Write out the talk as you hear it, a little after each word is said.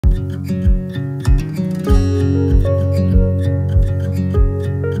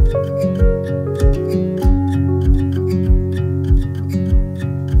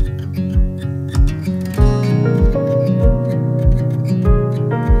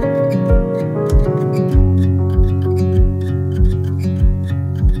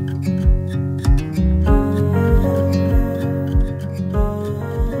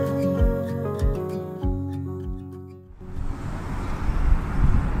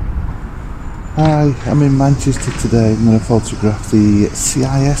Hi, I'm in Manchester today. I'm going to photograph the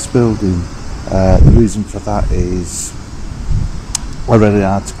CIS building. The reason for that is I read an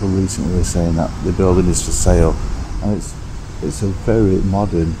article recently saying that the building is for sale, and it's a very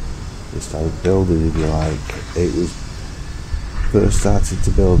modern style building, if you like. It was first started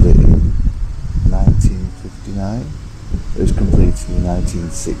to build it in 1959. It was completed in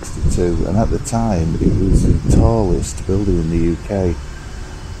 1962, and at the time it was the tallest building in the UK.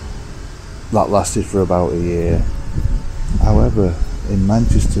 That lasted for about a year. However, in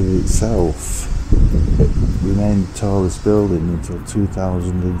Manchester itself, it remained the tallest building until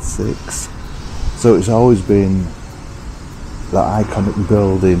 2006. So it's always been that iconic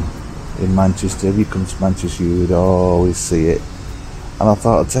building in Manchester. If you come to Manchester, you would always see it. And I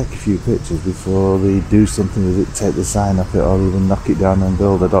thought I'd take a few pictures before they do something with it, take the sign off it, or even knock it down and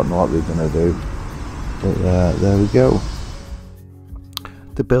build. I don't know what they're going to do. But there we go.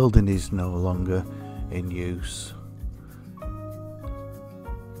 The building is no longer in use.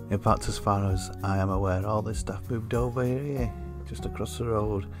 In fact, as far as I am aware, all this stuff moved over here, just across the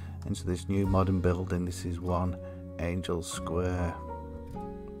road, into this new modern building. This is 1 Angel Square.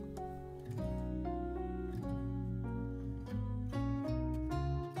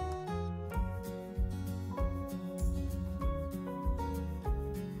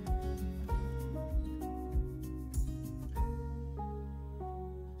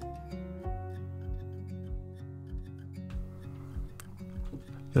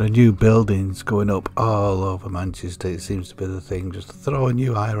 There are new buildings going up all over Manchester. It seems to be the thing. Just throw a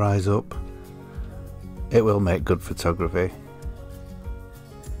new high-rise up. It will make good photography.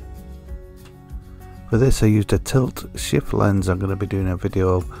 For this I used a tilt shift lens. I'm going to be doing a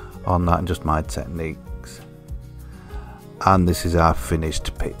video on that and just my techniques. And this is our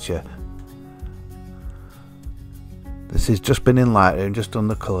finished picture. This has just been in Lightroom, just done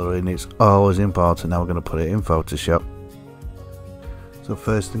the colouring. It's always important. Now we're going to put it in Photoshop. So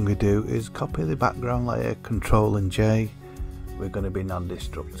first thing we do is copy the background layer, Control and J. We're going to be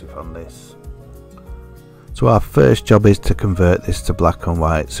non-destructive on this. So our first job is to convert this to black and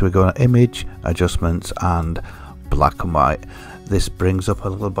white. So we go on Image, Adjustments and Black and White. This brings up a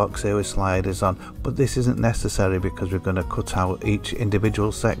little box here with sliders on, but this isn't necessary because we're going to cut out each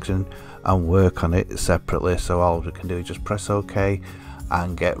individual section and work on it separately. So all we can do is just press OK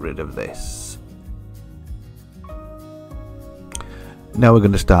and get rid of this. Now we're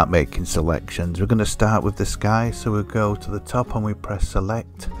going to start making selections. We're going to start with the sky, so we'll go to the top and we press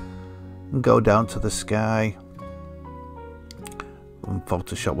select and go down to the sky, and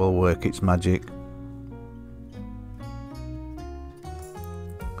Photoshop will work its magic.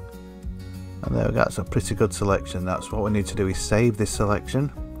 And there we go, that's a pretty good selection. That's what we need to do, is save this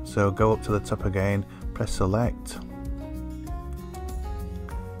selection. So go up to the top again, press select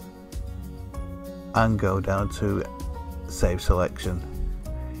and go down to save selection.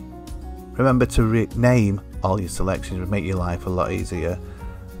 Remember to rename all your selections, would make your life a lot easier.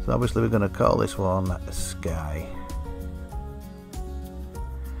 So obviously we're going to call this one Sky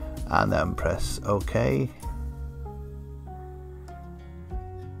and then press OK.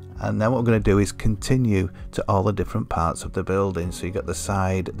 And then what we're going to do is continue to all the different parts of the building. So you got the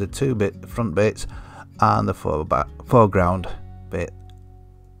side, the front bits and the foreground bit.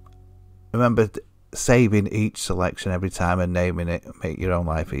 Remember saving each selection every time and naming it, make your own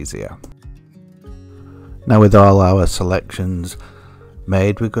life easier. Now with all our selections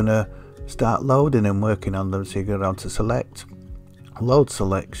made, we're going to start loading and working on them. So you go down to select, load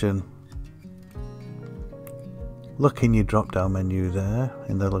selection, look in your drop down menu there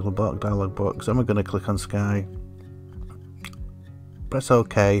in the little dialog box, and we're going to click on sky, press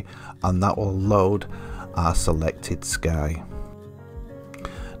OK, and that will load our selected sky.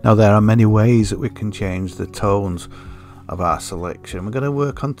 Now there are many ways that we can change the tones of our selection. We're going to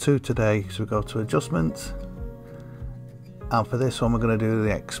work on 2 today. So we go to adjustments, and for this one we're going to do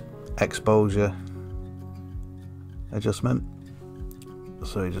the exposure adjustment.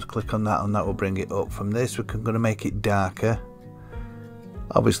 So you just click on that and that will bring it up. From this we're going to make it darker.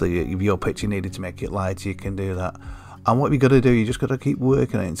 Obviously if your picture needed to make it lighter, you can do that. And what you've got to do, you just got to keep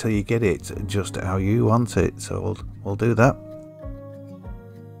working on it until you get it just how you want it. So we'll do that.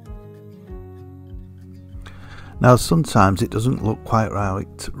 Now sometimes it doesn't look quite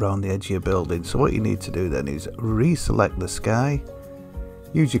right around the edge of your building, so what you need to do then is reselect the sky,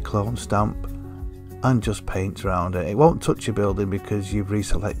 use your clone stamp and just paint around it. It won't touch your building because you've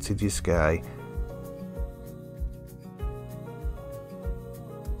reselected your sky.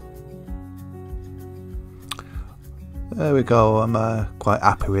 There we go, I'm quite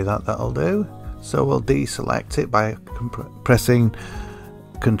happy with that, that'll do. So we'll deselect it by pressing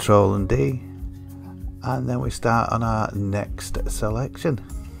Ctrl and D, and then we start on our next selection.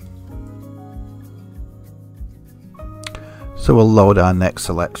 So we'll load our next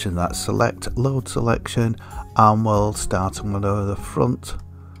selection, that's select, load selection, and we'll start on one of the front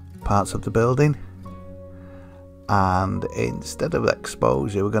parts of the building. And instead of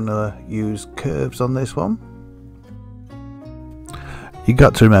exposure, we're going to use curves on this one. You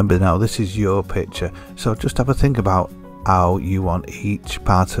got to remember now, this is your picture, so just have a think about how you want each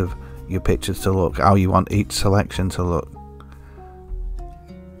part of your pictures to look, how you want each selection to look.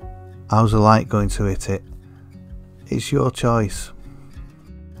 How's the light going to hit it? It's your choice.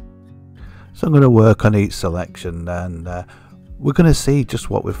 So I'm going to work on each selection, and we're going to see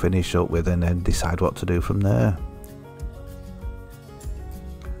just what we finish up with and then decide what to do from there.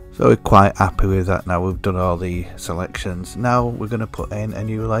 So we're quite happy with that now. We've done all the selections. Now we're going to put in a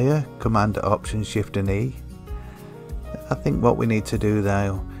new layer, Command Option Shift and E. I think what we need to do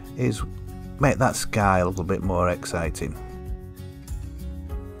now is make that sky a little bit more exciting.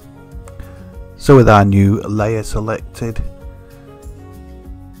 So with our new layer selected,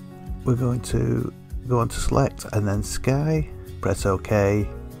 we're going to go on to select and then sky, press OK,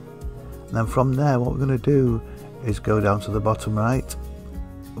 and then from there what we're going to do is go down to the bottom right.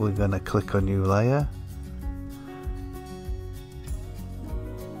 We're going to click on new layer,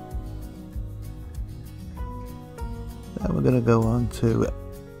 then we're going to go on to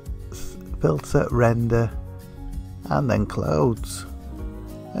filter, render, and then clouds.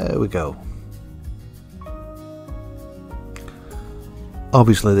 There we go.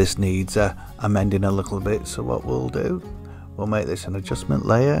 Obviously this needs amending a little bit, so what we'll do, we'll make this an adjustment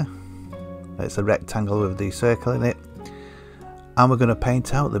layer. It's a rectangle with the circle in it, and we're going to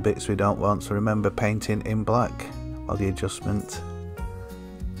paint out the bits we don't want. So remember, painting in black while the adjustment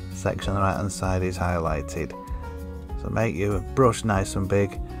section on the right hand side is highlighted. So make your brush nice and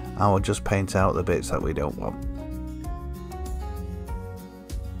big, and we'll just paint out the bits that we don't want.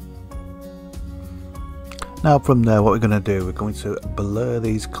 Now from there what we're going to do, we're going to blur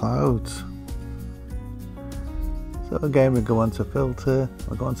these clouds. So again we go on to filter,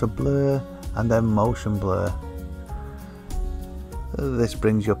 we go on to blur, and then motion blur. This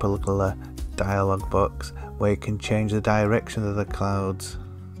brings you up a little dialog box where you can change the direction of the clouds.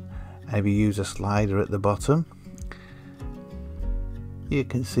 And if you use a slider at the bottom, you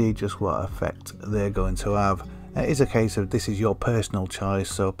can see just what effect they're going to have. It is a case of this is your personal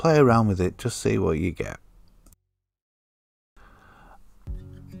choice, so play around with it, just see what you get.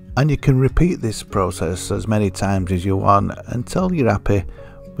 And you can repeat this process as many times as you want until you're happy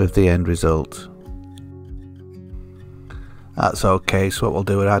with the end result. That's okay, so what we'll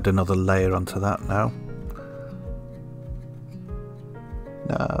do is add another layer onto that now.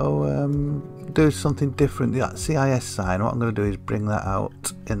 Now do something different. That CIS sign, what I'm going to do is bring that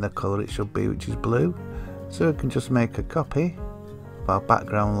out in the colour it should be, which is blue. So we can just make a copy of our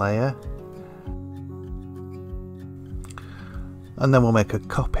background layer, and then we'll make a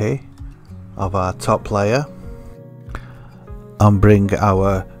copy of our top layer and bring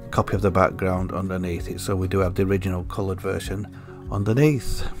our copy of the background underneath it, so we do have the original coloured version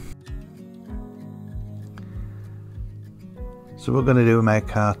underneath. So we're going to do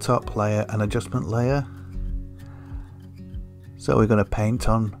make our top layer an adjustment layer, so we're going to paint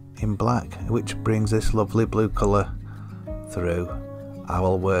on in black, which brings this lovely blue colour through. I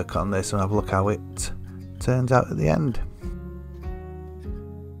will work on this and have a look how it turns out at the end.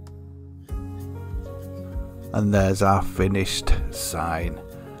 And there's our finished sign.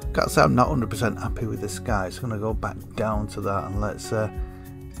 Got to say I'm not 100% happy with the sky, so I'm going to go back down to that and let's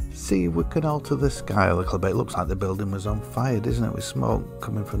see if we can alter the sky a little bit. It looks like the building was on fire, doesn't it, with smoke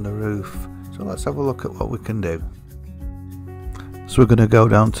coming from the roof. So let's have a look at what we can do. So we're going to go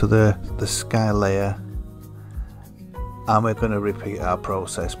down to the sky layer, and we're going to repeat our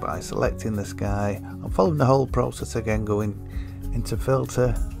process by selecting the sky and following the whole process again, going into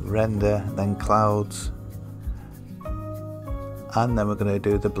filter, render, then clouds. And then we're going to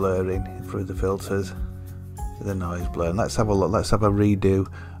do the blurring through the filters, the noise blur. And let's have a look, let's have a redo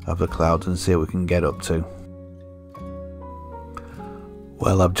of the clouds and see what we can get up to.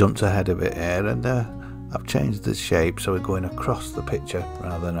 Well, I've jumped ahead a bit here, and I've changed the shape, so we're going across the picture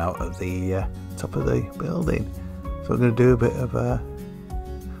rather than out of the top of the building. we're going to do a bit of a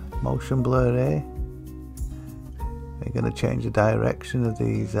motion blur here. We're going to change the direction of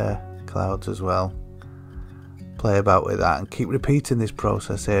these clouds as well. Play about with that and keep repeating this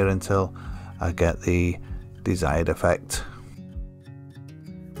process here until I get the desired effect.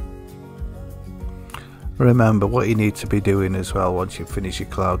 Remember, what you need to be doing as well once you finish your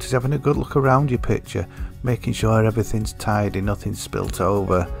clouds is having a good look around your picture, making sure everything's tidy, nothing's spilt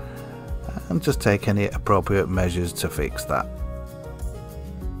over, and just take any appropriate measures to fix that.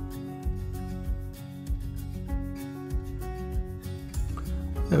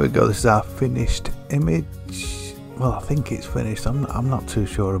 There we go, this is our finished image. Well, I think it's finished. I'm not too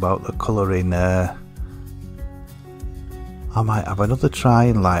sure about the colouring. I might have another try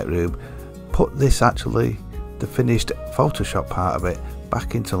in Lightroom. Put this, actually, the finished Photoshop part of it,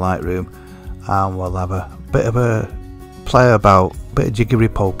 back into Lightroom, and we'll have a bit of a play about, bit of jiggery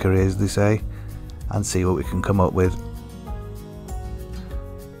pokery as they say, and see what we can come up with.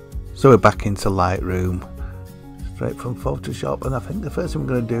 So we're back into Lightroom, straight from Photoshop, and I think the first thing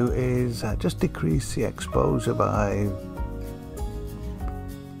we're going to do is just decrease the exposure by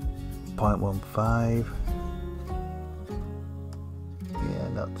 0.15. Yeah,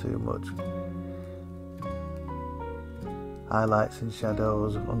 not too much. Highlights and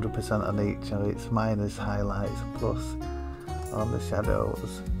shadows 100% on each, so it's minus highlights, plus on the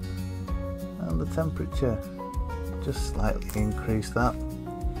shadows. And the temperature, just slightly increase that,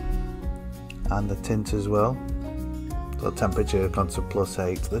 and the tint as well. So temperature gone to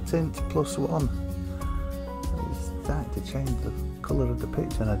 +8, the tint +1. It's starting to change the colour of the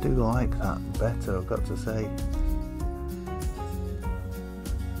picture, and I do like that better, I've got to say.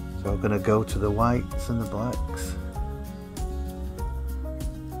 So I'm going to go to the whites and the blacks.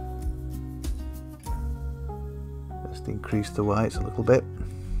 Just increase the whites a little bit,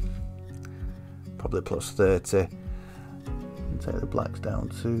 probably +30, and take the blacks down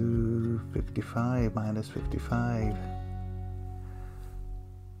to 55, -55.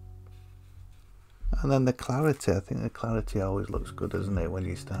 And then the clarity, I think the clarity always looks good, doesn't it, when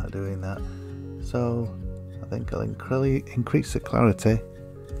you start doing that. So I think I'll increase the clarity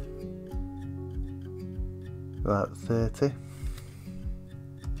about 30.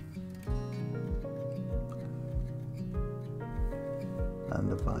 And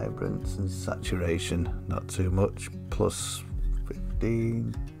the vibrance and saturation, not too much,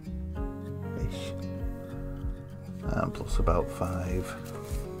 +15-ish, and plus about 5.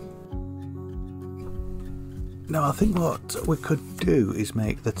 Now I think what we could do is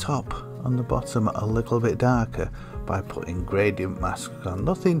make the top and the bottom a little bit darker by putting gradient masks on.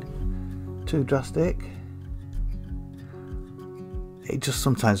 Nothing too drastic. It just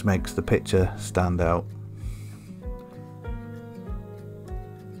sometimes makes the picture stand out.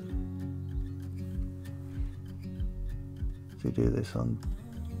 So you do this on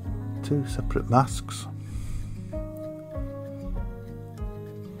 2 separate masks.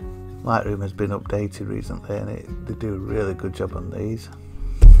 Lightroom has been updated recently, and they do a really good job on these.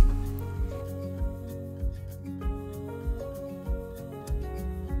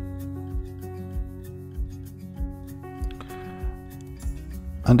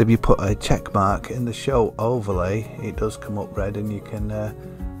 And if you put a check mark in the show overlay, it does come up red, and you can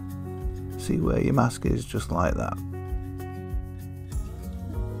see where your mask is, just like that.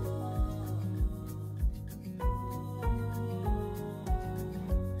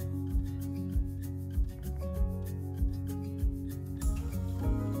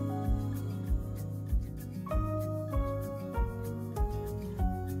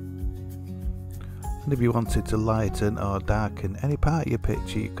 And if you wanted to lighten or darken any part of your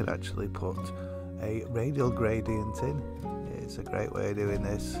picture, you could actually put a radial gradient in. It's a great way of doing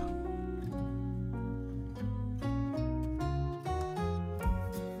this.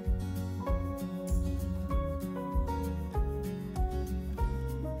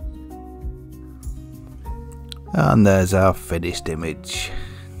 And there's our finished image.